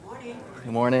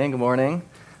Good morning. Good morning.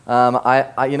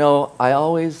 I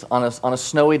always on a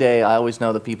snowy day, I always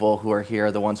know the people who are here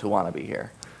are the ones who want to be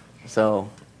here. So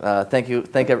thank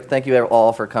you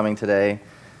all for coming today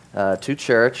to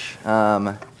church.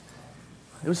 It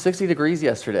was 60 degrees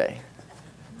yesterday.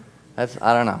 I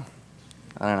don't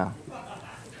know.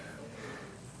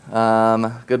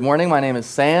 Good morning. My name is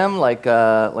Sam. Like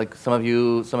some of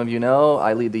you know,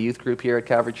 I lead the youth group here at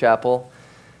Calvary Chapel.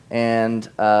 And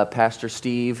Pastor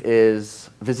Steve is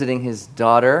visiting his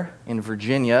daughter in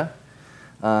Virginia.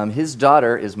 His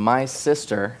daughter is my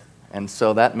sister, and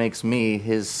so that makes me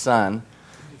his son,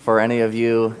 for any of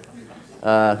you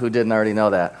who didn't already know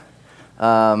that.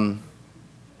 I'm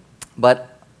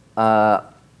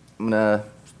gonna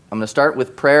start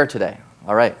with prayer today.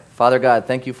 All right. Father God,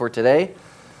 thank you for today.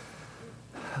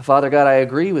 Father God, I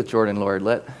agree with Jordan, Lord.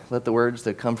 Let the words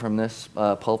that come from this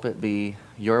pulpit be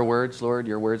your words, Lord,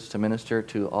 your words to minister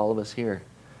to all of us here.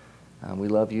 We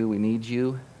love you. We need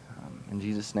you. In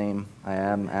Jesus' name, I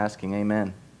am asking.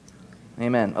 Amen.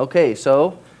 Amen. Okay,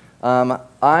 so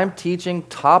I'm teaching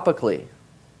topically.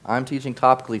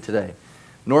 Today.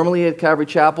 Normally at Calvary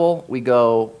Chapel, we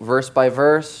go verse by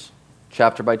verse,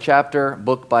 chapter by chapter,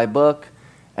 book by book,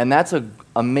 and that's an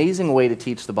amazing way to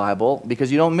teach the Bible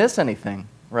because you don't miss anything.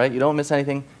 Right? You don't miss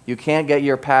anything. You can't get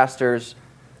your pastor's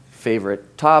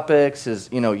favorite topics.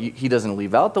 He doesn't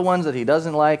leave out the ones that he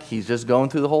doesn't like. He's just going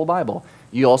through the whole Bible.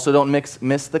 You also don't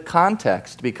miss the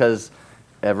context because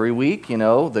every week,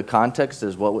 the context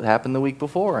is what happened the week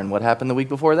before and what happened the week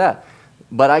before that.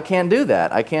 But I can't do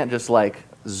that. I can't just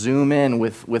zoom in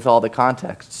with all the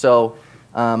context. So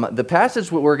the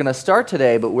passage we're going to start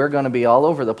today, but we're going to be all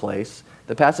over the place.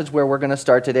 The passage where we're going to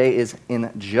start today is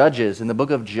in Judges, in the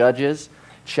book of Judges,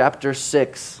 Chapter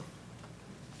 6.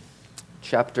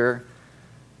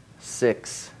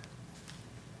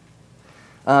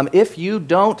 If you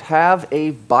don't have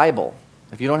a Bible,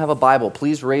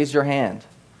 please raise your hand.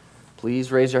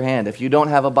 If you don't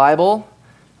have a Bible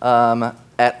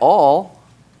at all,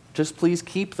 just please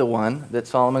keep the one that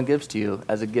Solomon gives to you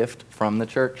as a gift from the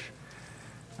church.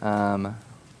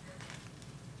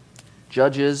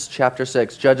 Judges chapter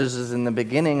 6. Judges is in the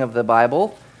beginning of the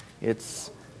Bible. It's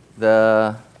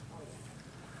the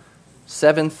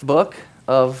seventh book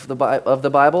of the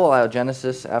Bible.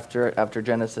 Genesis after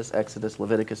Genesis, Exodus,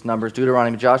 Leviticus, Numbers,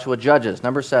 Deuteronomy, Joshua, Judges.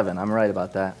 Number 7. I'm right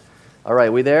about that. All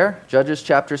right, we there? Judges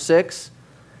chapter 6,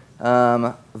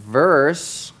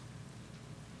 verse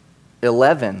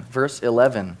 11. Verse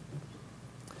 11.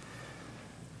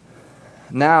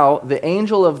 Now the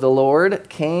angel of the Lord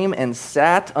came and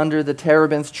sat under the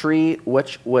terebinth tree,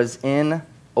 which was in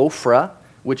Ophrah,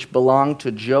 which belonged to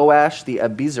Joash the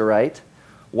Abiezrite,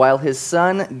 while his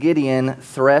son Gideon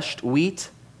threshed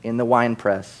wheat in the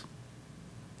winepress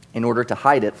in order to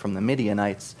hide it from the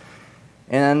Midianites.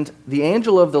 And the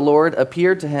angel of the Lord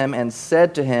appeared to him and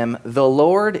said to him, "The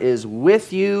Lord is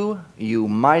with you, you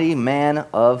mighty man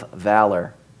of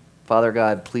valor." Father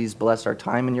God, please bless our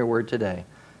time in your word today.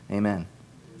 Amen.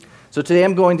 So today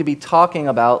I'm going to be talking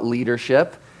about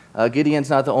leadership. Gideon's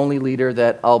not the only leader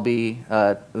that we'll be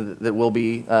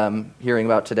hearing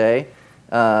about today,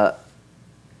 but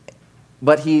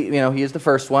he is the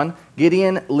first one.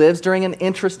 Gideon lives during an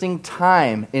interesting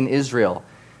time in Israel.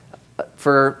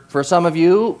 For some of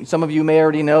you may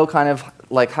already know kind of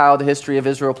like how the history of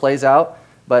Israel plays out,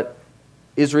 but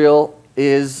Israel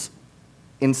is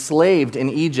enslaved in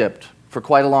Egypt for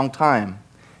quite a long time.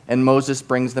 And Moses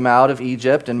brings them out of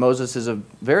Egypt, and Moses is a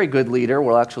very good leader.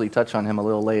 We'll actually touch on him a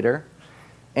little later.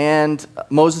 And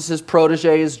Moses'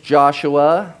 protege is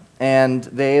Joshua, and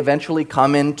they eventually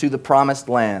come into the promised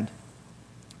land.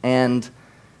 And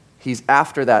he's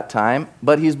after that time,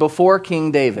 but he's before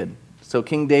King David. So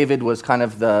King David was kind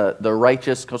of the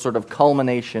righteous sort of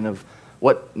culmination of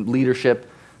what leadership,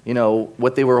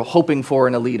 what they were hoping for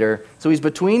in a leader. So he's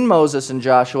between Moses and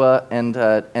Joshua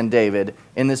and David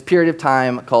in this period of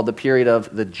time called the period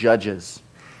of the Judges.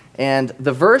 And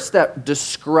the verse that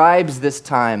describes this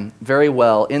time very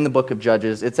well in the book of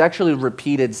Judges, it's actually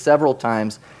repeated several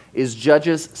times, is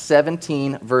Judges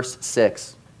 17, verse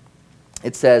 6.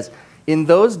 It says, "In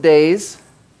those days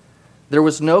there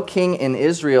was no king in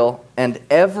Israel, and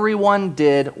everyone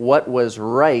did what was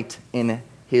right in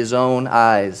his own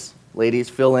eyes." Ladies,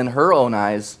 fill in her own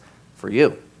eyes for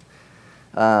you.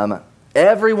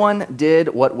 Everyone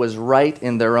did what was right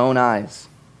in their own eyes.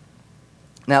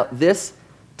 Now, this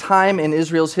time in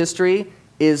Israel's history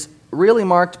is really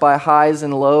marked by highs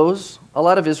and lows. A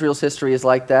lot of Israel's history is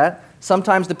like that.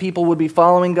 Sometimes the people would be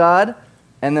following God,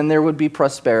 and then there would be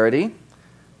prosperity.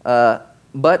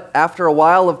 But after a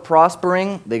while of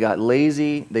prospering, they got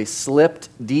lazy, they slipped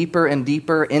deeper and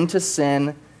deeper into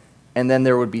sin, and then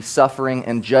there would be suffering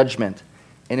and judgment.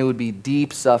 And it would be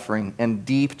deep suffering and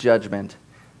deep judgment.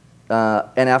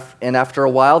 And after a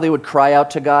while, they would cry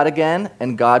out to God again,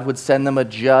 and God would send them a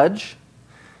judge.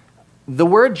 The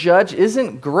word judge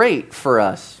isn't great for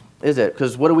us, is it?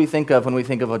 Because what do we think of when we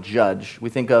think of a judge? We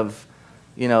think of,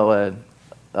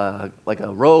 like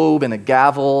a robe and a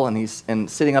gavel, and he's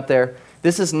sitting up there.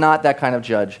 This is not that kind of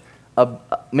judge.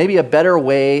 Maybe a better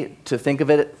way to think of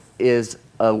it is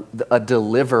a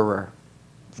deliverer,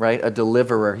 right? A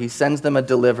deliverer. He sends them a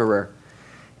deliverer.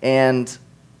 And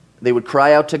they would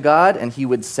cry out to God, and he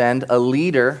would send a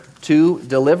leader to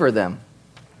deliver them.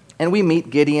 And we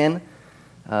meet Gideon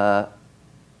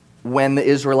when the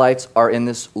Israelites are in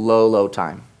this low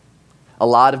time. A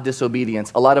lot of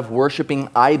disobedience, a lot of worshiping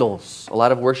idols,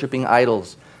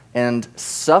 and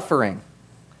suffering.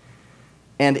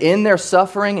 And in their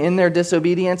suffering, in their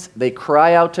disobedience, they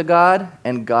cry out to God,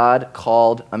 and God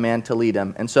called a man to lead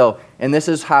them. And this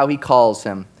is how he calls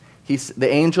him. The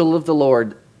angel of the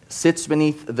Lord sits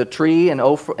beneath the tree in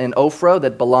Ophrah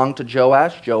that belonged to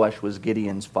Joash. Joash was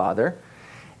Gideon's father.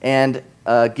 And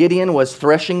Gideon was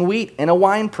threshing wheat in a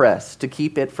winepress to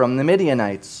keep it from the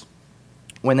Midianites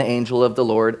when the angel of the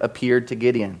Lord appeared to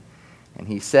Gideon. And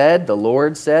he said, the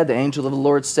angel of the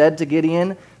Lord said to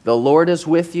Gideon, "The Lord is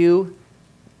with you,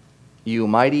 you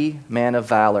mighty man of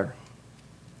valor."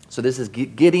 So this is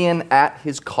Gideon at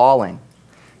his calling.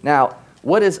 Now,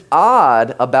 what is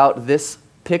odd about this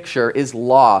picture is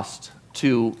lost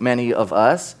to many of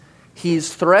us.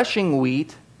 He's threshing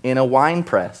wheat in a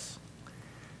winepress.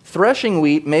 Threshing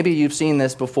wheat, maybe you've seen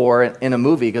this before in a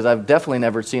movie, because I've definitely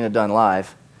never seen it done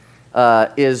live,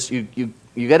 is you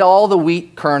get all the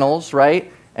wheat kernels,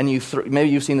 right? And maybe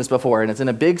you've seen this before, and it's in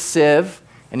a big sieve,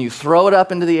 and you throw it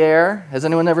up into the air. Has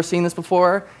anyone ever seen this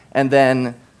before? And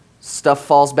then stuff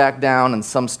falls back down, and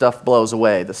some stuff blows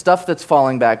away. The stuff that's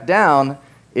falling back down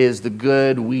is the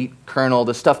good wheat kernel,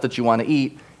 the stuff that you want to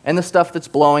eat, and the stuff that's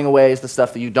blowing away is the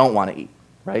stuff that you don't want to eat,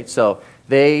 right? So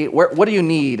what do you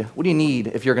need? What do you need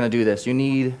if you're going to do this? You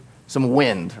need some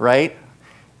wind, right?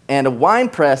 And a wine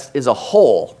press is a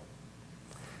hole,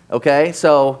 okay?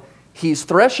 So he's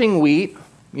threshing wheat,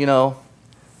 in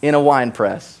a wine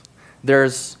press.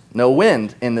 There's no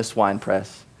wind in this wine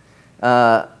press.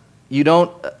 That's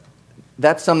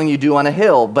something you do on a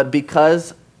hill, but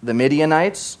because the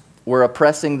Midianites were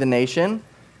oppressing the nation,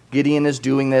 Gideon is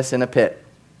doing this in a pit.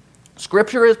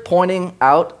 Scripture is pointing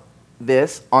out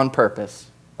this on purpose,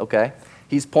 okay?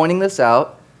 He's pointing this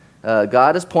out.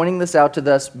 God is pointing this out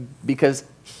to us because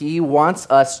he wants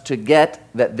us to get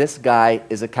that this guy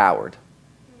is a coward,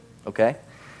 okay?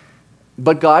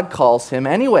 But God calls him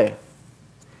anyway.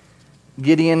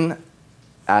 Gideon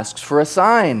asks for a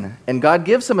sign, and God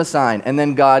gives him a sign, and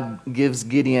then God gives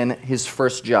Gideon his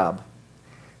first job.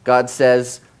 God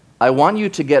says, "I want you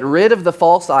to get rid of the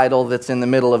false idol that's in the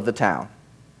middle of the town."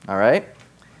 All right?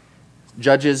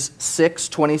 Judges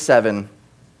 6:27.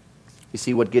 You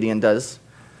see what Gideon does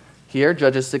here,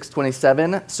 Judges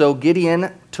 6:27. "So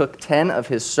Gideon took 10 of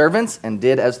his servants and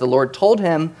did as the Lord told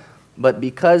him, but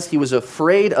because he was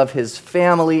afraid of his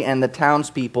family and the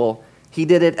townspeople, he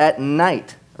did it at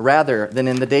night rather than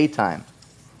in the daytime."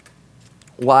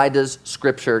 Why does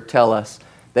Scripture tell us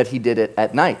that he did it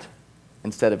at night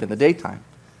instead of in the daytime?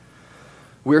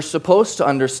 We're supposed to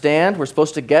understand, we're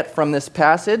supposed to get from this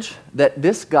passage that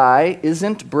this guy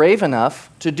isn't brave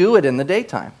enough to do it in the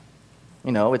daytime.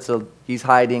 He's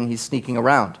hiding, he's sneaking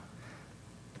around.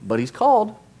 But he's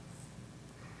called.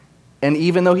 And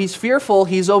even though he's fearful,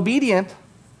 he's obedient.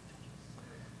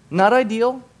 Not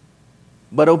ideal,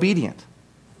 but obedient.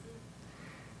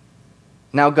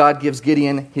 Now God gives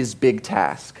Gideon his big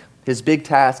task. His big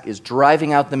task is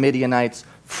driving out the Midianites,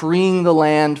 freeing the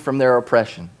land from their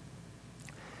oppression.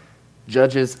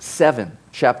 Judges 7,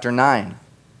 chapter 9,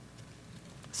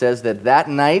 says that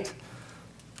night,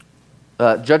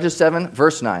 Judges 7,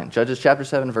 verse 9, Judges chapter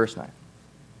 7, verse 9,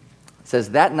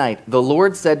 says, "That night the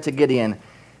Lord said to Gideon,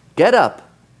 'Get up,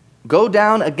 go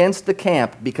down against the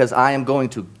camp, because I am going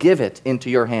to give it into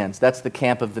your hands.'" That's the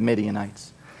camp of the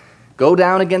Midianites. "Go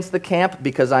down against the camp,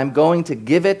 because I'm going to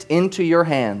give it into your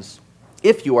hands.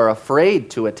 If you are afraid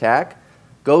to attack,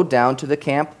 go down to the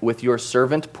camp with your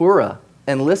servant Purah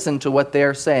and listen to what they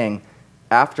are saying.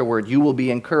 Afterward, you will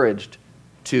be encouraged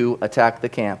to attack the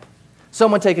camp."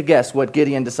 Someone take a guess what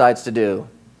Gideon decides to do.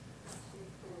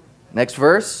 Next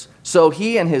verse. "So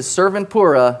he and his servant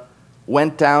Purah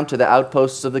went down to the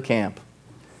outposts of the camp."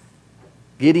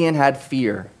 Gideon had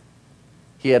fear.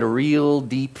 He had a real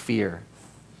deep fear.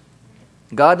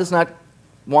 God does not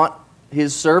want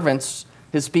his servants,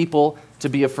 his people, to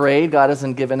be afraid. God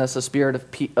hasn't given us a spirit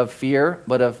of fear,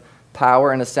 but of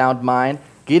power and a sound mind.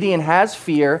 Gideon has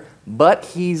fear, but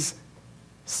he's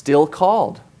still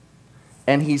called,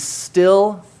 and he's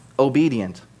still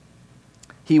obedient.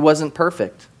 He wasn't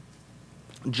perfect.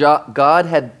 God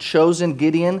had chosen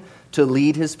Gideon to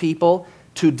lead his people,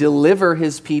 to deliver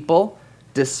his people,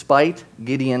 despite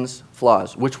Gideon's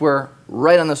flaws, which were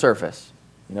right on the surface.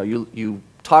 You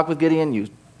talk with Gideon, you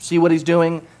see what he's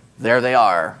doing, there they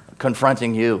are,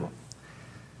 confronting you.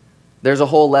 There's a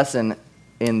whole lesson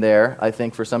in there, I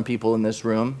think, for some people in this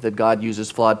room, that God uses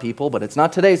flawed people, but it's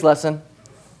not today's lesson.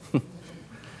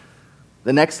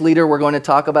 The next leader we're going to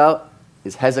talk about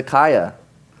is Hezekiah.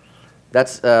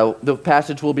 That's the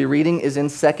passage we'll be reading is in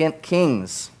 2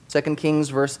 Kings. 2 Kings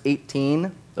verse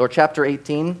 18, or chapter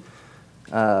 18,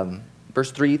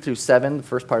 verse 3 through 7, the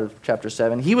first part of chapter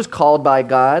 7. He was called by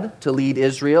God to lead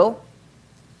Israel.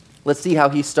 Let's see how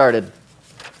he started.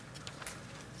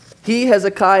 He,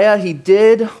 Hezekiah, he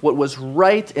did what was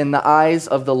right in the eyes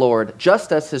of the Lord,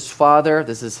 just as his father,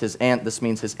 this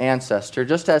means his ancestor,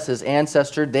 just as his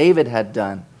ancestor David had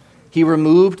done. He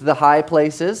removed the high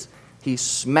places, he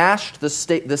smashed the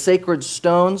sacred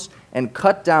stones, and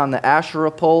cut down the Asherah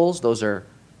poles. Those are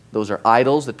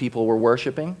idols that people were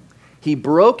worshiping. He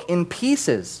broke in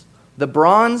pieces the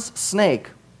bronze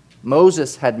snake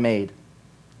Moses had made.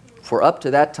 For up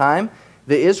to that time,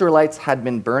 the Israelites had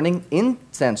been burning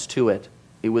incense to it.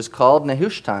 It was called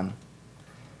Nehushtan.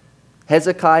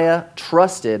 Hezekiah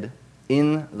trusted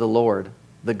in the Lord,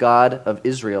 the God of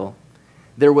Israel.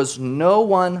 There was no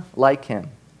one like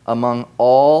him among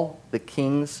all the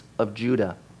kings of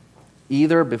Judah,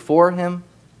 either before him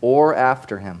or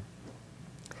after him.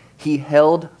 He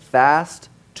held fast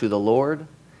to the Lord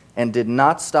and did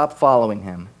not stop following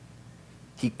him.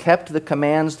 He kept the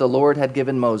commands the Lord had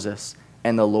given Moses,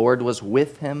 and the Lord was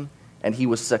with him, and he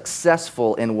was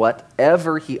successful in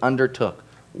whatever he undertook.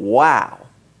 Wow.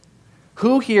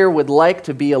 Who here would like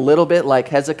to be a little bit like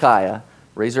Hezekiah?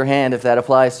 Raise your hand if that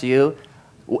applies to you.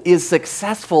 Is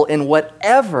successful in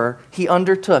whatever he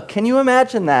undertook. Can you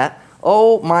imagine that?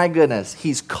 Oh my goodness.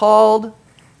 He's called,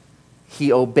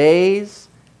 he obeys,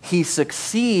 he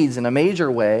succeeds in a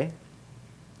major way.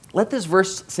 Let this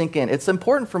verse sink in. It's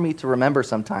important for me to remember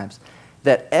sometimes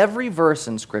that every verse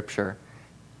in Scripture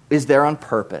is there on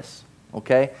purpose,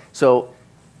 okay? So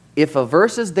if a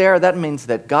verse is there, that means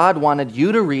that God wanted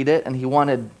you to read it, and he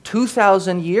wanted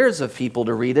 2,000 years of people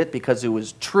to read it because it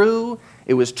was true,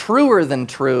 it was truer than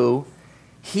true.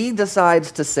 He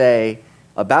decides to say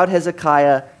about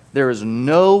Hezekiah, there is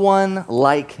no one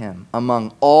like him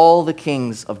among all the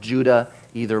kings of Judah,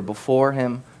 either before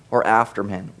him or after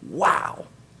him. Wow.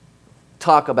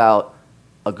 Talk about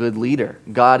a good leader.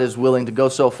 God is willing to go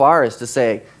so far as to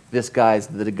say, this guy's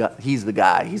he's the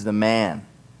guy, he's the man.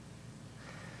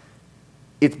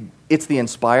 It's the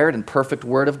inspired and perfect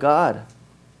word of God.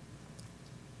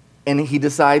 And he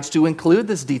decides to include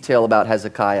this detail about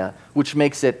Hezekiah, which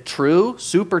makes it true,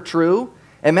 super true.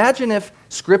 Imagine if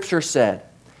Scripture said,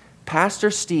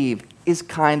 Pastor Steve is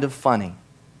kind of funny.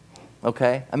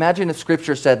 Okay? Imagine if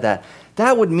Scripture said that.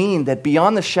 That would mean that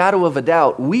beyond the shadow of a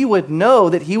doubt, we would know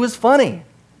that he was funny.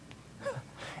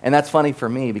 And that's funny for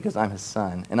me because I'm his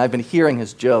son, and I've been hearing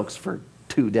his jokes for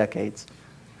 2 decades.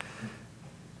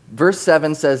 Verse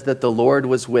 7 says that the Lord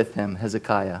was with him,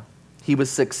 Hezekiah. He was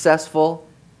successful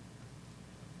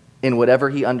in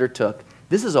whatever he undertook.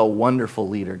 This is a wonderful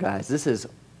leader, guys. This is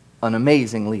an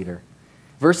amazing leader.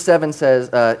 Verse 7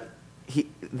 says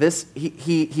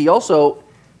he also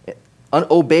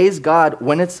obeys God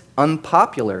when it's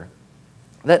unpopular.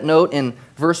 That note in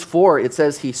verse 4, it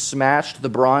says he smashed the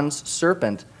bronze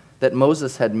serpent that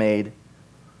Moses had made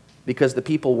because the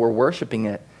people were worshiping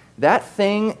it. That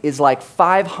thing is like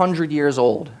 500 years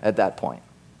old at that point.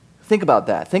 Think about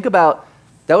that.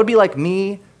 That would be like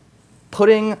me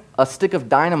putting a stick of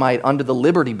dynamite under the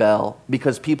Liberty Bell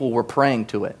because people were praying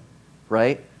to it,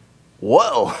 right?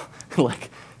 Whoa!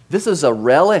 This is a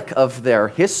relic of their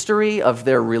history, of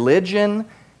their religion,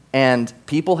 and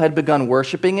people had begun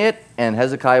worshiping it, and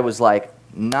Hezekiah was like,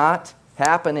 not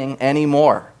happening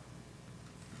anymore.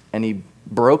 And he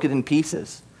broke it in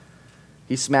pieces.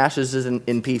 He smashes it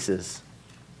in pieces.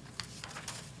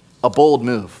 A bold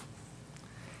move.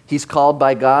 He's called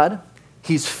by God.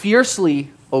 He's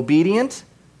fiercely obedient,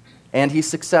 and he's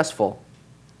successful.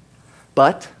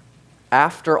 But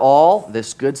after all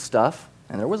this good stuff,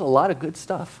 and there was a lot of good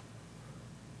stuff,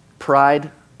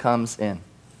 pride comes in.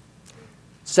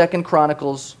 2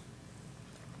 Chronicles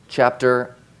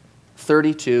chapter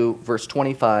 32, verse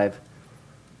 25,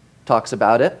 talks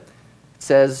about it. It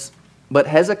says, But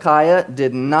Hezekiah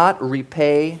did not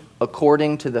repay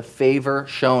according to the favor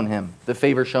shown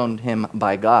him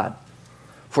by God.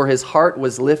 For his heart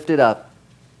was lifted up.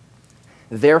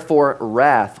 Therefore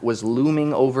wrath was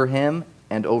looming over him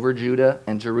and over Judah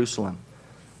and Jerusalem.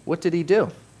 What did he do?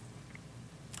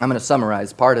 I'm going to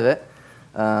summarize part of it.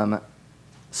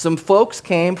 Some folks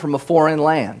came from a foreign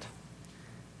land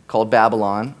called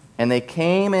Babylon, and they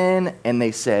came in and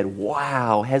they said,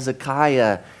 "Wow,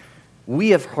 Hezekiah, we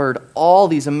have heard all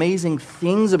these amazing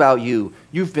things about you.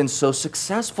 You've been so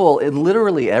successful in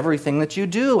literally everything that you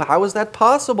do. How is that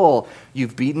possible?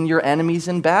 You've beaten your enemies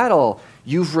in battle.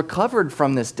 You've recovered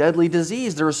from this deadly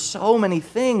disease. There are so many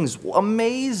things.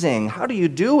 Amazing. How do you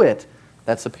do it?"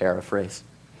 That's a paraphrase.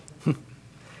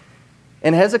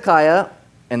 And Hezekiah,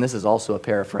 and this is also a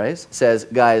paraphrase, says,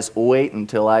 "Guys, wait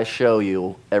until I show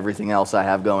you everything else I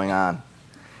have going on."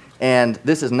 And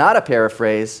this is not a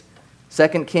paraphrase.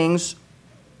 2 Kings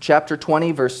chapter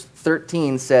 20, verse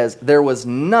 13 says, "There was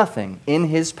nothing in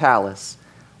his palace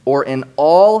or in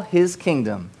all his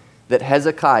kingdom that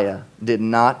Hezekiah did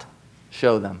not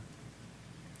show them."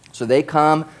 So they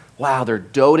come, wow, they're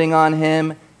doting on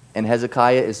him, and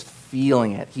Hezekiah is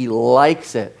feeling it. He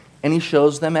likes it, and he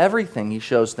shows them everything. He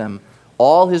shows them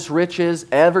all his riches,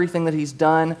 everything that he's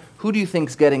done. Who do you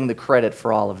think's getting the credit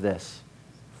for all of this?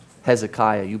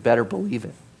 Hezekiah. You better believe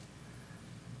it.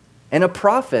 And a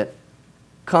prophet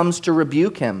comes to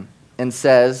rebuke him and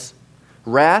says,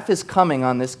 "Wrath is coming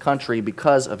on this country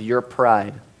because of your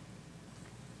pride."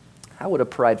 How would a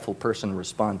prideful person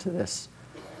respond to this?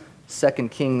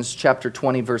 2 Kings chapter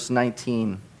 20, verse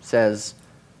 19 says,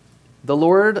 the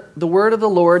word of the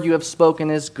Lord you have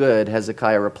spoken is good,"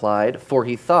 Hezekiah replied, "for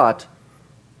he thought,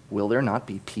 will there not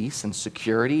be peace and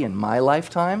security in my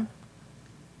lifetime?"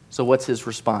 So what's his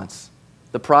response?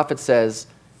 The prophet says,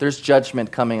 there's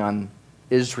judgment coming on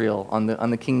Israel, on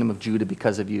the kingdom of Judah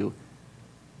because of you.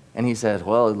 And he says,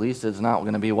 well, at least it's not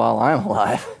going to be while I'm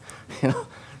alive.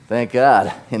 Thank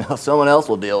God. Someone else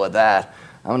will deal with that.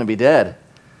 I'm going to be dead.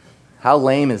 How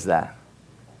lame is that?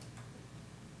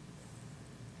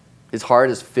 His heart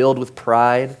is filled with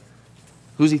pride.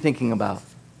 Who's he thinking about?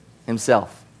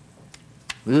 Himself.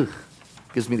 Ugh,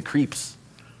 gives me the creeps.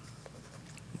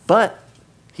 But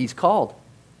he's called.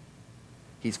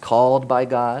 He's called by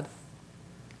God.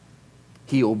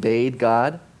 He obeyed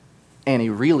God, and he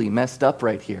really messed up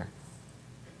right here.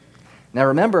 Now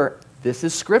remember, this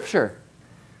is Scripture.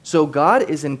 So God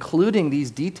is including these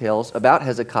details about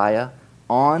Hezekiah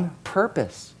on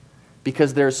purpose,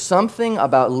 because there's something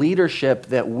about leadership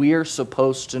that we're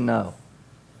supposed to know.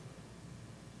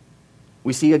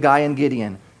 We see a guy in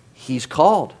Gideon. He's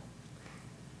called.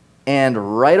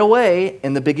 And right away,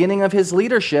 in the beginning of his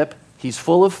leadership, he's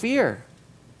full of fear.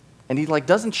 And he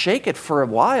doesn't shake it for a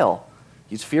while.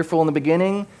 He's fearful in the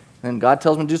beginning, and God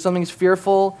tells him to do something, he's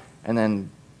fearful, and then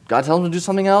God tells him to do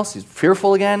something else, he's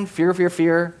fearful again,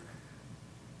 fear.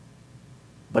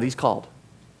 But he's called.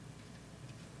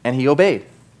 And he obeyed.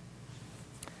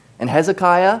 And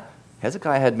Hezekiah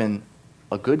had been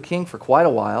a good king for quite a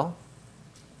while,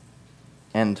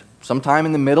 and sometime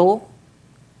in the middle,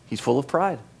 he's full of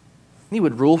pride. He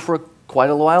would rule for quite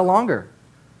a while longer.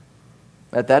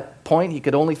 At that point, he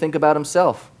could only think about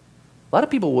himself. A lot of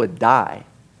people would die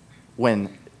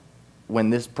when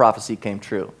this prophecy came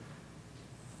true.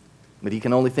 But he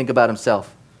can only think about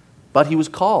himself. But he was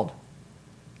called,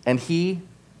 and he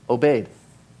obeyed.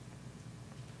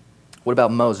 What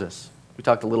about Moses? We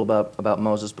talked a little about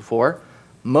Moses before.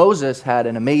 Moses had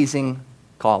an amazing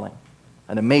calling.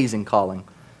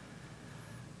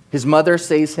 His mother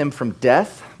saves him from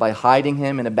death by hiding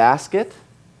him in a basket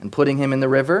and putting him in the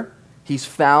river. He's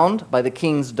found by the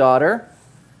king's daughter,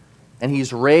 and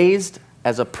he's raised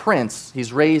as a prince.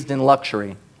 He's raised in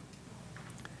luxury.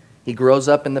 He grows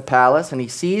up in the palace, and he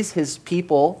sees his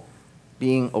people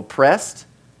being oppressed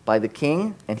by the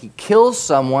king, and he kills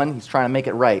someone. He's trying to make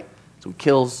it right. So he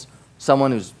kills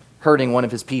someone who's hurting one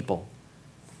of his people.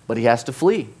 But he has to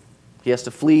flee. He has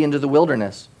to flee into the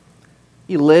wilderness.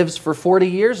 He lives for 40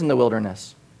 years in the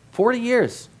wilderness. 40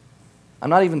 years. I'm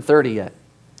not even 30 yet.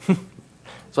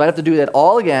 So I have to do that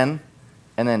all again,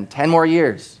 and then 10 more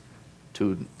years.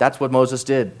 That's what Moses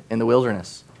did in the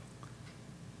wilderness.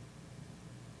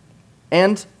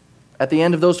 And at the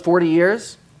end of those 40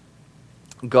 years,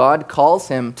 God calls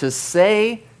him to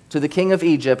say to the king of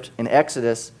Egypt in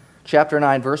Exodus chapter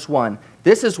 9, verse 1,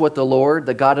 "This is what the Lord,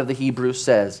 the God of the Hebrews,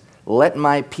 says, let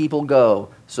my people go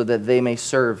so that they may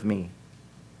serve me."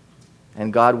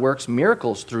 And God works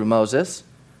miracles through Moses.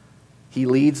 He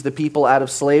leads the people out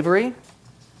of slavery.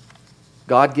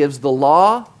 God gives the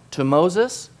law to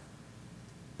Moses.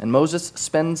 And Moses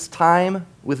spends time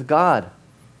with God.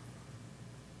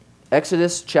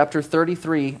 Exodus chapter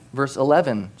 33, verse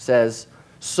 11 says,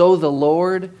 "So the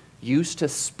Lord used to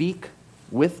speak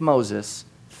with Moses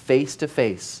face to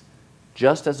face,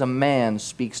 just as a man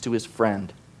speaks to his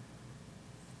friend."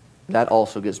 That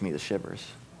also gives me the shivers.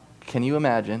 Can you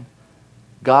imagine?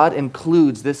 God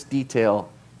includes this detail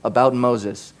about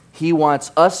Moses. He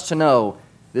wants us to know,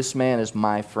 this man is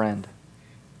my friend.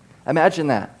 Imagine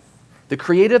that. The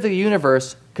creator of the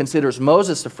universe considers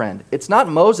Moses a friend. It's not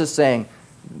Moses saying,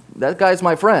 that guy's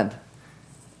my friend.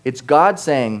 It's God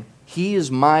saying, he is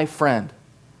my friend.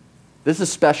 This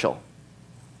is special.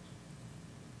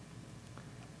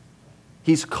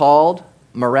 He's called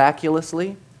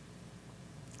miraculously.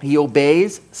 He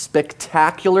obeys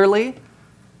spectacularly.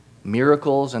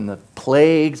 Miracles and the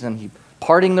plagues and he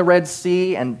parting the Red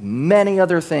Sea and many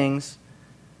other things.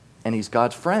 And he's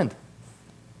God's friend.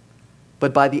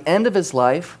 But by the end of his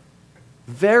life,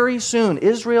 very soon,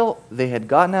 Israel, they had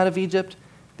gotten out of Egypt,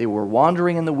 they were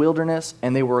wandering in the wilderness,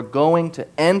 and they were going to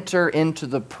enter into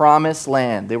the promised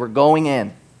land. They were going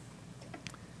in.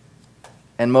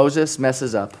 And Moses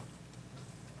messes up.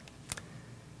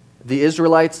 The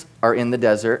Israelites are in the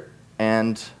desert,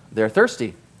 and they're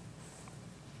thirsty.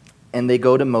 And they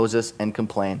go to Moses and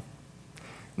complain.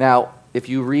 Now, if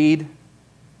you read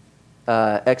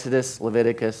Exodus,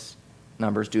 Leviticus,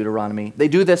 Numbers, Deuteronomy, they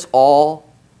do this all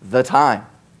the time.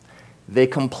 They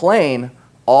complain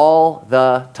all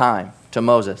the time to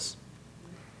Moses.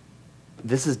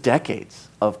 This is decades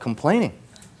of complaining.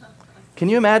 Can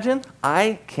you imagine?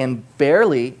 I can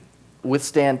barely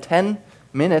withstand 10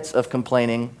 minutes of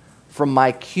complaining from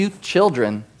my cute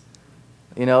children,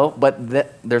 but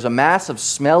there's a mass of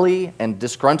smelly and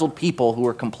disgruntled people who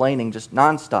are complaining just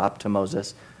nonstop to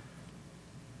Moses.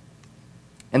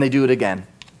 And they do it again.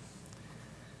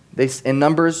 In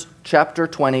Numbers chapter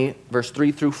 20, verse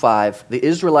 3 through 5, the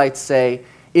Israelites say,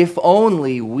 "If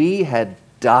only we had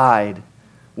died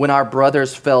when our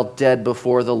brothers fell dead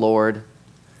before the Lord.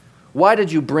 Why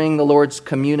did you bring the Lord's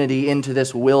community into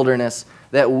this wilderness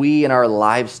that we and our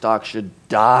livestock should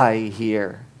die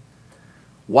here?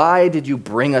 Why did you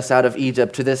bring us out of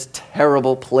Egypt to this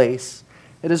terrible place?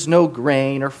 It is no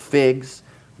grain or figs,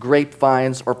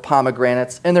 grapevines or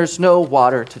pomegranates, and there's no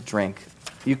water to drink."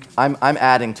 I'm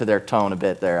adding to their tone a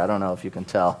bit there. I don't know if you can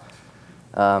tell.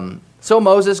 So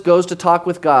Moses goes to talk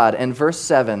with God, and verse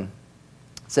 7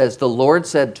 says, "The Lord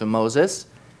said to Moses,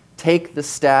 'Take the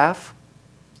staff,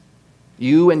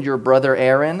 you and your brother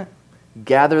Aaron,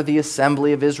 gather the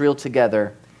assembly of Israel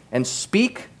together, and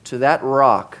speak to that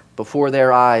rock before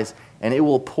their eyes, and it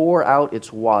will pour out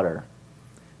its water.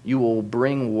 You will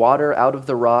bring water out of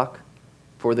the rock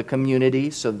for the community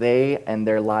so they and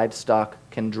their livestock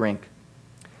can drink.'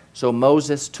 So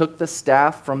Moses took the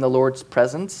staff from the Lord's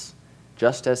presence,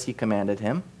 just as he commanded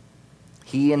him.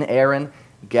 He and Aaron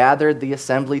gathered the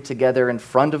assembly together in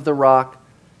front of the rock,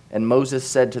 and Moses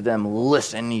said to them,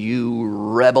 'Listen, you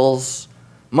rebels,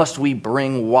 must we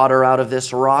bring water out of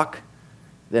this rock?'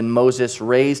 Then Moses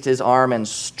raised his arm and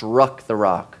struck the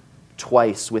rock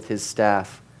twice with his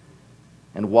staff,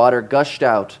 and water gushed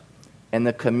out, and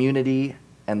the community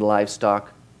and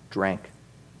livestock drank."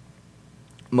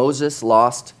 Moses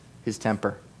lost his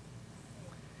temper.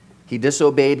 He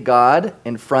disobeyed God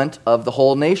in front of the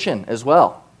whole nation as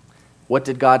well. What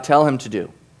did God tell him to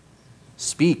do?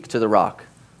 Speak to the rock.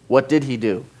 What did he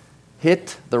do?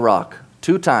 Hit the rock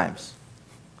 2 times.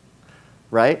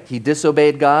 Right? He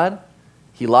disobeyed God.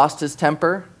 He lost his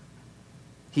temper.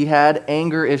 He had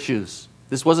anger issues.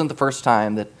 This wasn't the first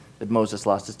time that Moses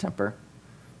lost his temper.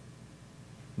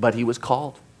 But he was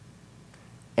called.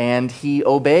 And he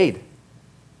obeyed.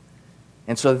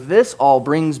 And so this all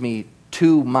brings me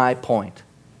to my point.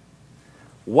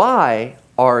 Why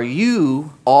are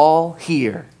you all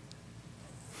here?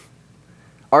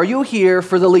 Are you here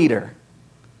for the leader?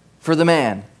 For the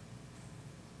man?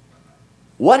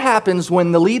 What happens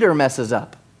when the leader messes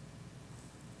up?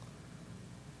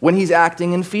 When he's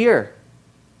acting in fear?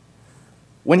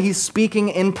 When he's speaking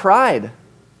in pride?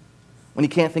 When he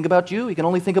can't think about you, he can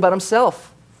only think about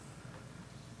himself?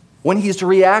 When he's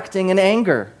reacting in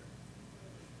anger?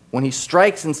 When he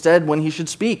strikes instead when he should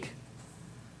speak?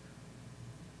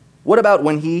 What about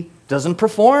when he doesn't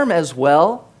perform as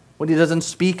well? When he doesn't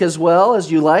speak as well as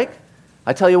you like?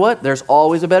 I tell you what, there's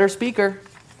always a better speaker.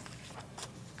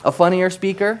 A funnier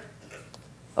speaker.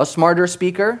 A smarter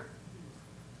speaker.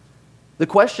 The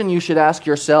question you should ask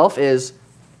yourself is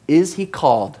he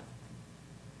called?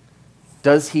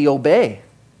 Does he obey?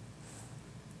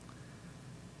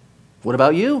 What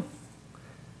about you?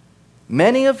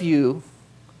 Many of you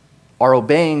are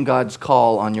obeying God's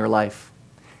call on your life.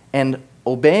 And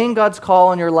obeying God's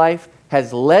call in your life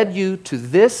has led you to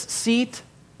this seat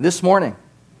this morning.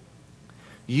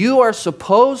 You are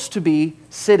supposed to be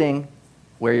sitting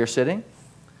where you're sitting.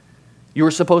 You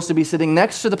are supposed to be sitting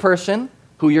next to the person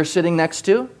who you're sitting next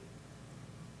to.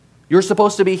 You're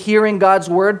supposed to be hearing God's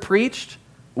word preached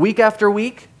week after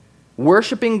week,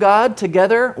 worshiping God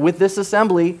together with this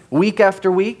assembly week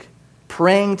after week,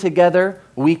 praying together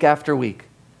week after week.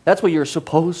 That's what you're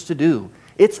supposed to do.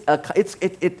 It's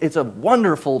a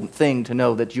wonderful thing to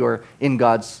know that you're in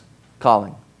God's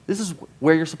calling. This is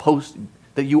where you're supposed to,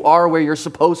 that you are where you're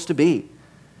supposed to be.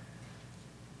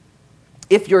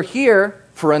 If you're here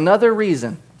for another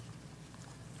reason,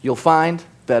 you'll find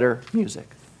better music.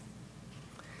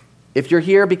 If you're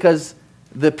here because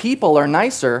the people are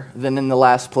nicer than in the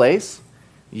last place,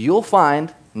 you'll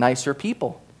find nicer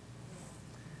people.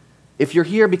 If you're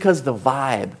here because the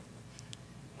vibe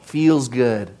feels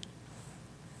good,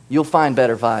 you'll find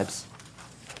better vibes.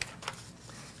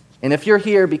 And if you're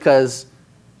here because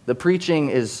the preaching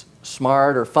is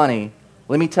smart or funny,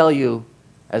 let me tell you,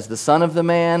 as the son of the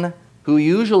man who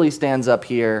usually stands up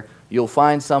here, you'll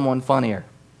find someone funnier.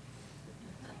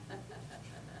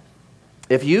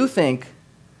 If you think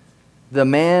the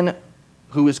man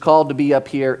who is called to be up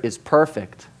here is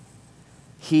perfect,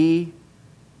 he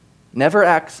never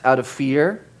acts out of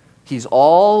fear. He's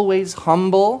always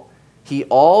humble. He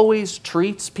always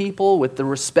treats people with the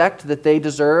respect that they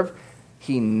deserve.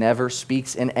 He never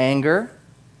speaks in anger.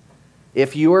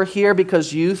 If you are here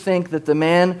because you think that the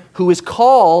man who is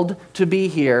called to be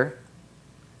here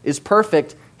is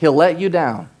perfect, he'll let you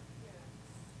down.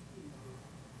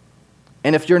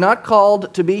 And if you're not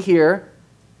called to be here,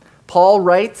 Paul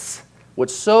writes what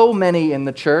so many in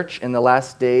the church in the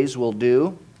last days will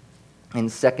do in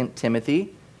 2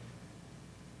 Timothy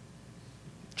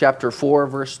chapter 4,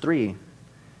 verse 3.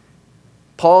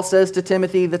 Paul says to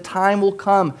Timothy, the time will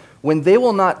come when they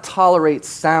will not tolerate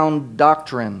sound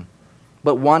doctrine,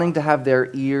 but wanting to have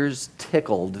their ears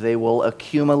tickled, they will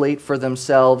accumulate for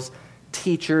themselves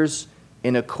teachers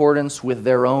in accordance with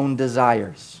their own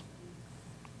desires.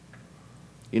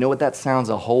 You know what that sounds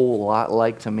a whole lot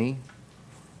like to me?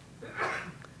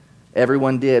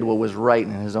 Everyone did what was right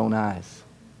in his own eyes.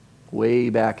 Way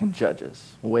back in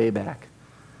Judges. Way back.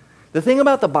 The thing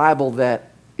about the Bible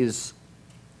that just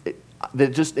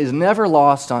is never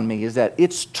lost on me is that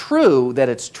it's true that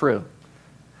it's true.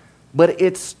 But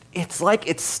it's like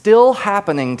it's still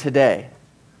happening today.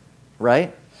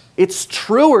 Right? It's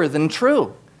truer than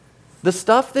true. The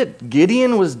stuff that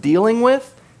Gideon was dealing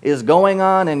with is going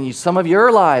on in some of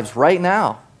your lives right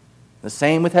now. The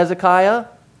same with Hezekiah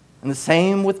and the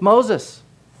same with Moses.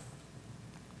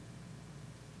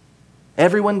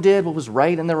 Everyone did what was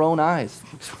right in their own eyes.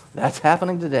 That's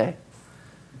happening today.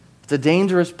 It's a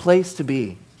dangerous place to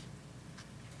be.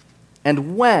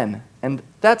 And when, and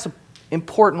that's an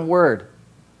important word,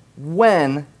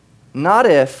 when, not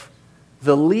if,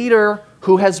 the leader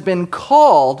who has been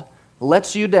called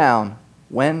lets you down,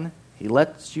 when he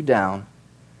lets you down,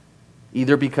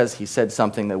 either because he said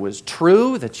something that was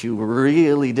true that you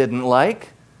really didn't like,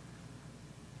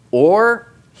 or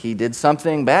he did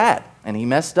something bad and he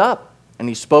messed up and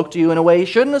he spoke to you in a way he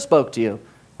shouldn't have spoke to you,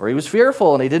 or he was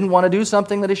fearful and he didn't want to do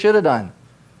something that he should have done,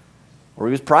 or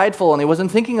he was prideful and he wasn't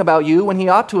thinking about you when he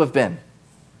ought to have been.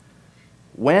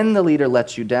 When the leader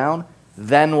lets you down,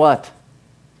 then what?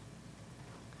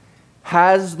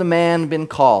 Has the man been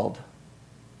called?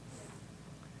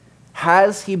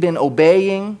 Has he been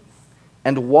obeying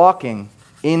and walking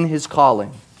in his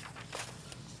calling?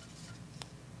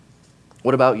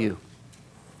 What about you?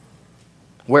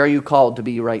 Where are you called to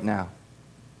be right now?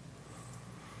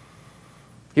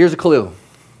 Here's a clue.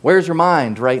 Where's your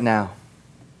mind right now?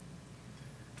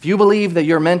 If you believe that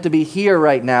you're meant to be here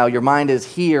right now, your mind is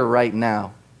here right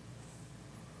now.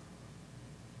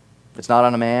 It's not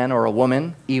on a man or a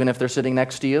woman, even if they're sitting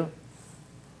next to you,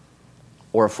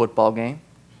 or a football game,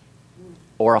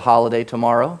 or a holiday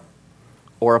tomorrow,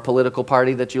 or a political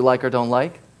party that you like or don't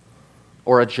like,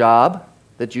 or a job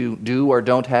that you do or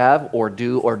don't have, or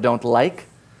do or don't like,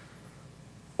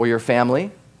 or your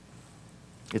family.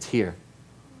 It's here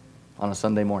on a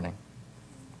Sunday morning.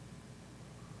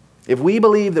 If we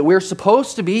believe that we're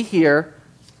supposed to be here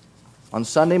on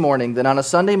Sunday morning, then on a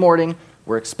Sunday morning,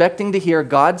 we're expecting to hear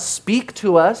God speak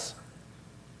to us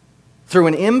through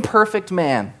an imperfect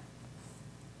man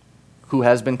who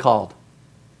has been called.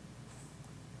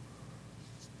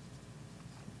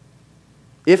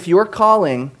 If you're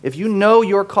calling, if you know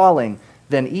you're calling,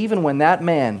 then even when that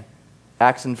man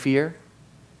acts in fear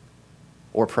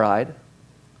or pride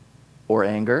or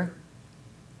anger,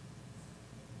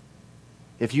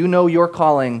 if you know you're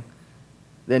calling,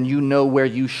 then you know where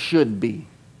you should be.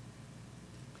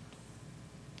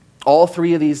 All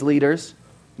three of these leaders,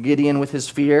 Gideon with his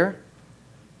fear,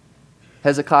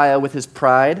 Hezekiah with his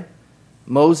pride,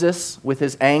 Moses with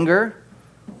his anger,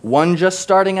 one just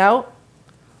starting out,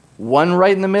 one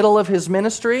right in the middle of his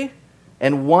ministry,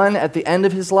 and one at the end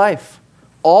of his life.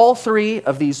 All three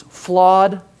of these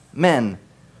flawed men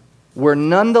were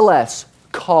nonetheless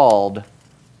called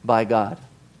by God,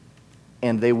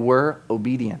 and they were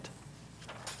obedient.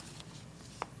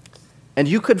 And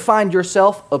you could find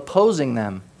yourself opposing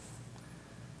them,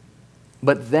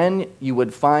 but then you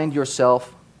would find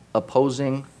yourself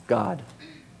opposing God.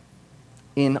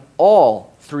 In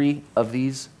all three of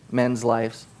these men's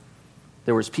lives,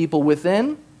 there was people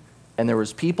within and there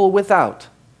was people without,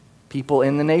 people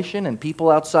in the nation and people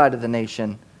outside of the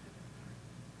nation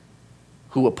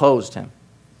who opposed him.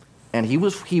 And he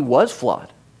was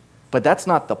flawed, but that's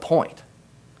not the point.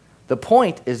 The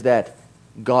point is that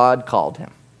God called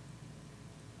him.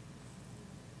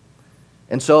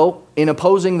 And so, in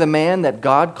opposing the man that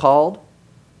God called,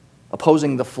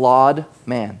 opposing the flawed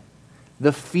man,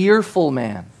 the fearful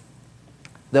man,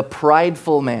 the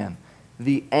prideful man,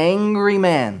 the angry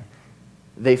man,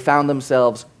 they found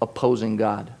themselves opposing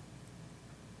God.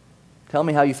 Tell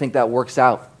me how you think that works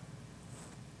out.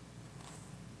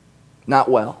 Not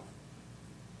well.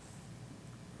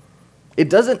 It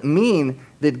doesn't mean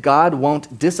that God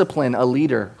won't discipline a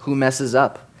leader who messes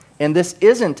up. And this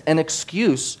isn't an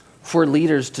excuse for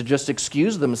leaders to just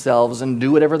excuse themselves and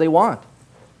do whatever they want.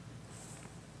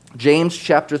 James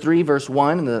chapter 3, verse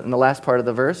 1, in the last part of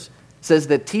the verse, says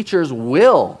that teachers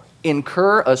will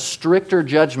incur a stricter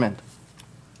judgment.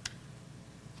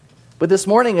 But this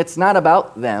morning, it's not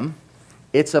about them.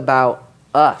 It's about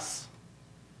us.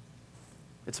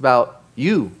 It's about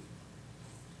you.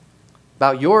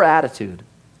 About your attitude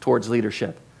towards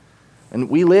leadership. And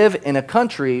we live in a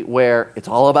country where it's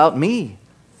all about me.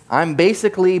 I'm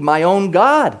basically my own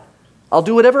God. I'll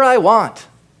do whatever I want,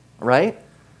 right?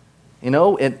 You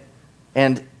know,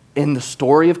 and in the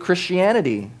story of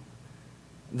Christianity,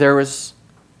 there was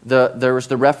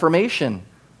the Reformation,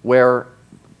 where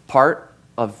part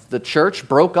of the church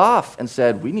broke off and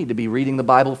said, we need to be reading the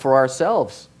Bible for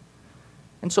ourselves.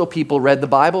 And so people read the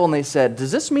Bible and they said,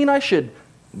 does this mean I should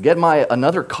get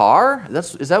another car?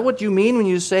 Is that what you mean when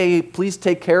you say, please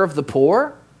take care of the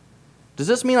poor? Does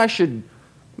this mean I should,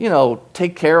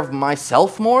 take care of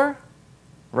myself more?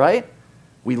 Right?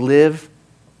 We live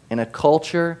in a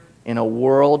culture, in a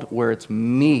world where it's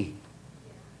me.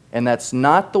 And that's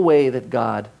not the way that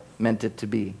God meant it to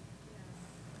be.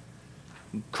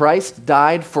 Christ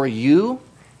died for you,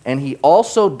 and he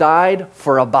also died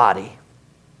for a body.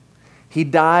 He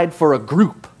died for a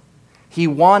group. He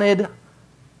wanted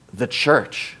the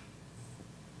church.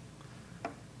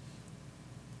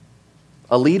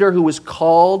 A leader who is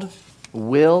called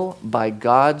will, by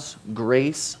God's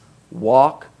grace,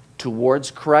 walk towards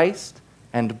Christ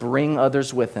and bring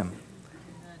others with him.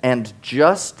 And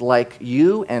just like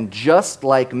you and just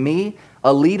like me,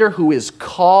 a leader who is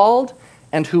called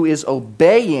and who is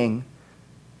obeying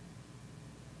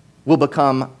will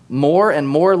become more and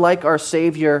more like our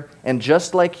Savior, and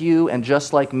just like you and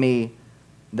just like me,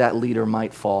 that leader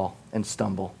might fall and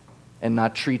stumble and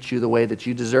not treat you the way that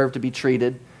you deserve to be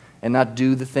treated and not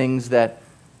do the things that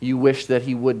you wish that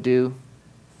he would do.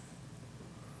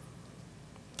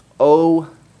 Oh,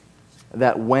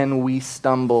 that when we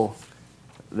stumble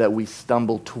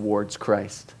towards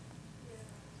Christ.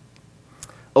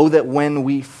 Oh, that when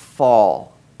we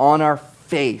fall on our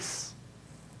face,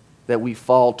 that we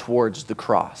fall towards the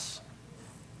cross.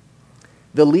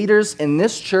 The leaders in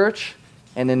this church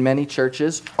and in many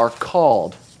churches are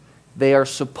called. They are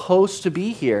supposed to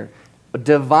be here.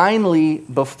 Divinely,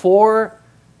 before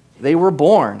they were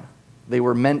born, they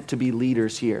were meant to be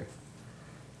leaders here.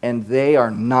 And they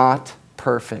are not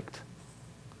perfect.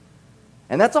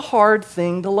 And that's a hard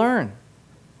thing to learn,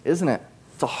 isn't it?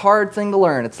 It's a hard thing to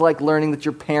learn. It's like learning that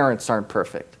your parents aren't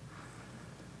perfect.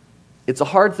 It's a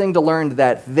hard thing to learn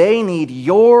that they need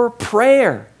your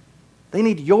prayer. They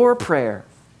need your prayer.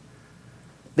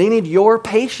 They need your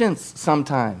patience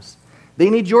sometimes. They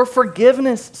need your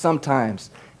forgiveness sometimes.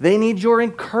 They need your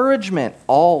encouragement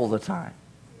all the time.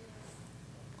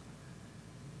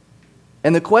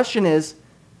 And the question is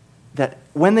that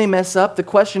when they mess up, the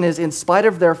question is, in spite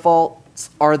of their faults,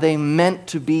 are they meant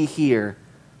to be here,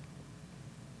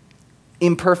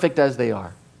 imperfect as they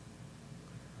are?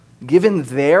 Given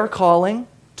their calling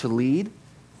to lead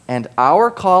and our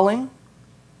calling,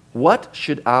 what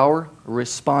should our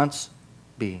response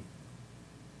be?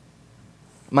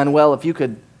 Manuel, if you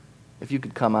could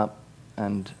come up,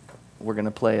 and we're going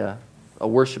to play a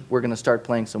we're going to start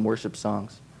playing some worship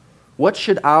songs. What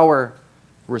should our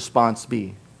response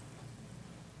be?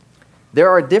 There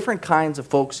are different kinds of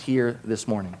folks here this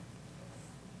morning.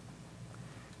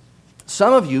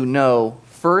 Some of you know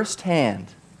firsthand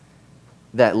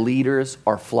that leaders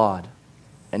are flawed,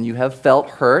 and you have felt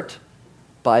hurt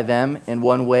by them in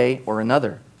one way or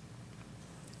another.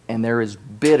 And there is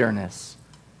bitterness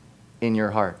in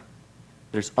your heart.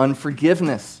 There's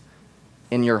unforgiveness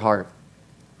in your heart.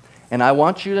 And I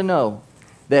want you to know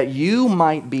that you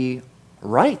might be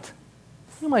right.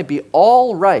 You might be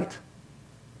all right,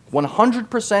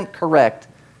 100% correct,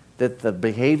 that the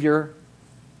behavior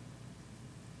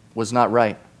was not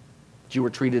right, that you were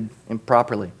treated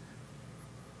improperly.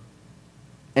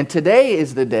 And today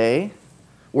is the day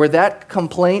where that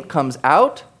complaint comes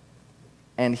out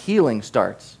and healing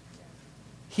starts.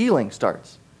 Healing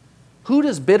starts. Who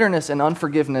does bitterness and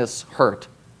unforgiveness hurt?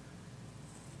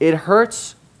 It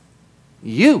hurts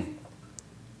you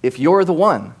if you're the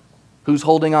one who's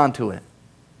holding on to it.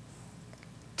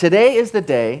 Today is the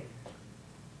day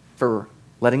for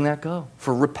letting that go,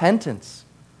 for repentance.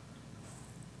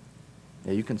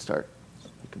 Yeah, you can start.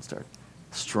 You can start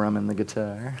strumming the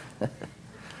guitar.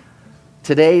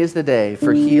 Today is the day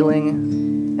for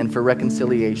healing and for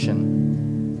reconciliation.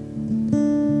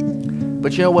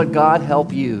 But you know what? God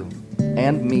help you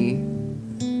and me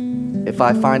if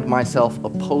I find myself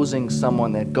opposing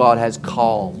someone that God has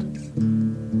called.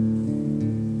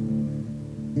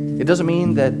 It doesn't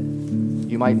mean that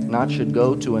you might not should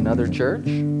go to another church,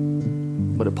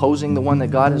 but opposing the one that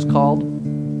God has called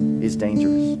is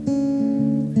dangerous.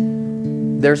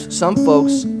 There's some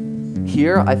folks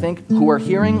here, I think, who are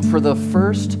hearing for the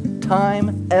first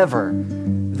time ever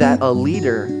that a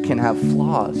leader can have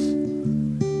flaws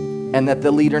and that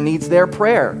the leader needs their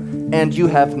prayer, and you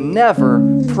have never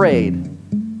prayed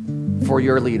for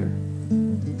your leader.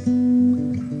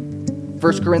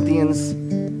 1 Corinthians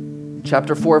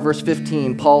chapter 4, verse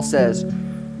 15, Paul says,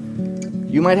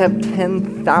 "You might have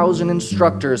 10,000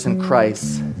 instructors in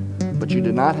Christ, but you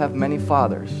do not have many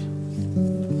fathers.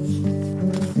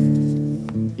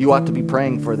 You ought to be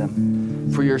praying for them,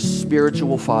 for your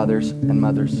spiritual fathers and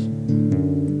mothers."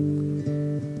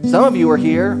 Some of you are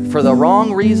here for the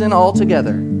wrong reason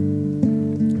altogether.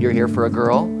 You're here for a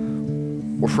girl,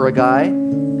 or for a guy,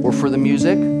 or for the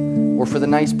music, or for the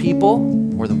nice people,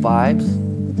 or the vibes.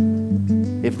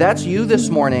 If that's you this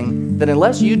morning, then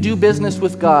unless you do business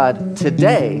with God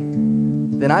today,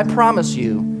 then I promise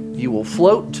you, you will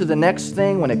float to the next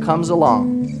thing when it comes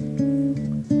along.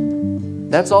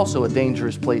 That's also a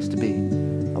dangerous place to be,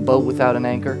 a boat without an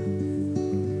anchor.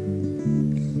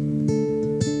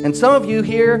 And some of you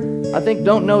here, I think,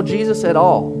 don't know Jesus at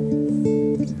all.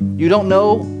 You don't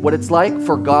know what it's like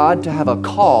for God to have a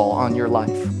call on your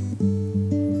life.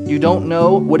 You don't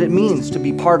know what it means to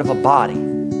be part of a body,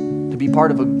 to be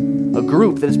part of a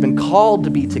group that has been called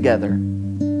to be together.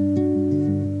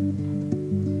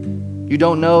 You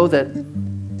don't know that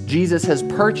Jesus has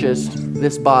purchased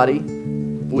this body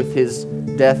with his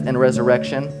death and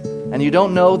resurrection, and you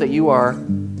don't know that you are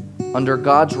under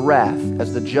God's wrath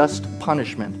as the just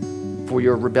punishment for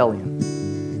your rebellion.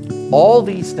 All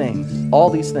these things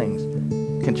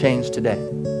can change today.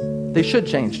 They should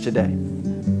change today.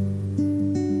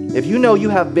 If you know you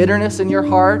have bitterness in your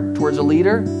heart towards a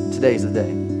leader, today's the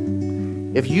day.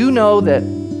 If you know that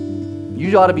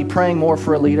you ought to be praying more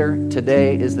for a leader,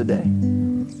 today is the day.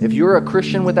 If you're a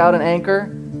Christian without an anchor,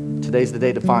 today's the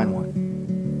day to find one.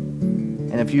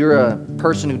 And if you're a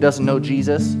person who doesn't know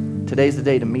Jesus, today's the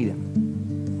day to meet him.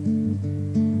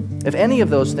 If any of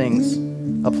those things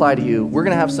apply to you, we're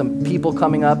going to have some people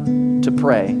coming up to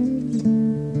pray.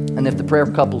 And if the prayer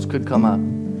couples could come up,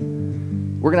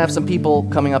 we're going to have some people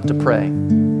coming up to pray.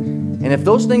 And if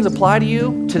those things apply to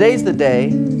you, today's the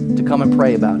day to come and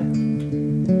pray about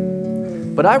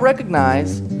it. But I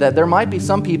recognize that there might be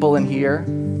some people in here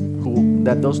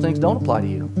that those things don't apply to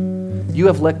you. You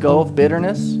have let go of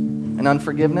bitterness and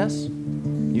unforgiveness.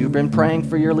 You've been praying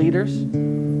for your leaders.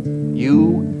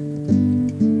 You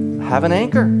have an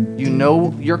anchor. You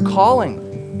know your calling.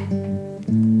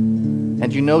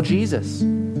 And you know Jesus.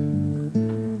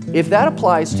 If that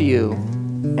applies to you,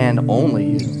 and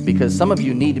only you, because some of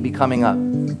you need to be coming up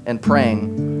and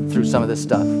praying through some of this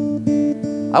stuff,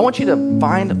 I want you to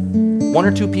find one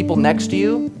or two people next to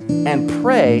you and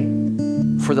pray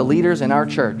for the leaders in our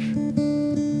church.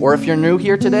 Or if you're new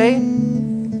here today,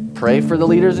 pray for the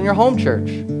leaders in your home church.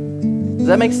 Does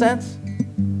that make sense?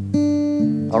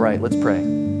 All right, let's pray.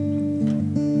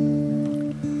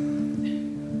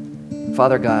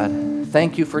 Father God,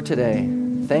 thank you for today.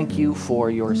 Thank you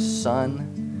for your Son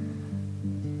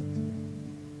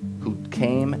who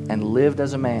came and lived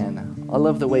as a man. I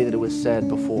love the way that it was said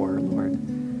before, Lord.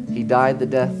 He died the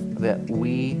death that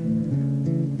we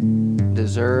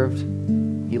deserved.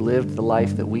 He lived the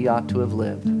life that we ought to have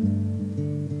lived.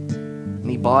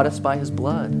 And he bought us by his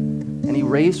blood. And he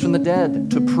raised from the dead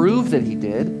to prove that he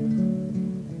did.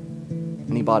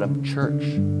 And he bought a church.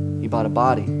 He bought a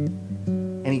body.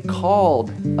 And he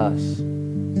called us.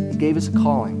 He gave us a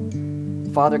calling.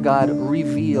 Father God,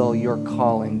 reveal your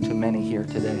calling to many here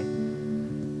today.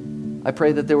 I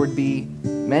pray that there would be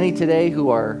many today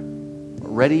who are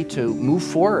ready to move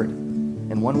forward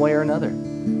in one way or another.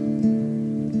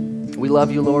 We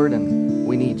love you, Lord, and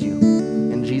we need you.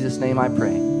 In Jesus' name I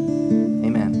pray.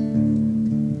 Amen.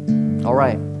 All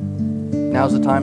right. Now's the time.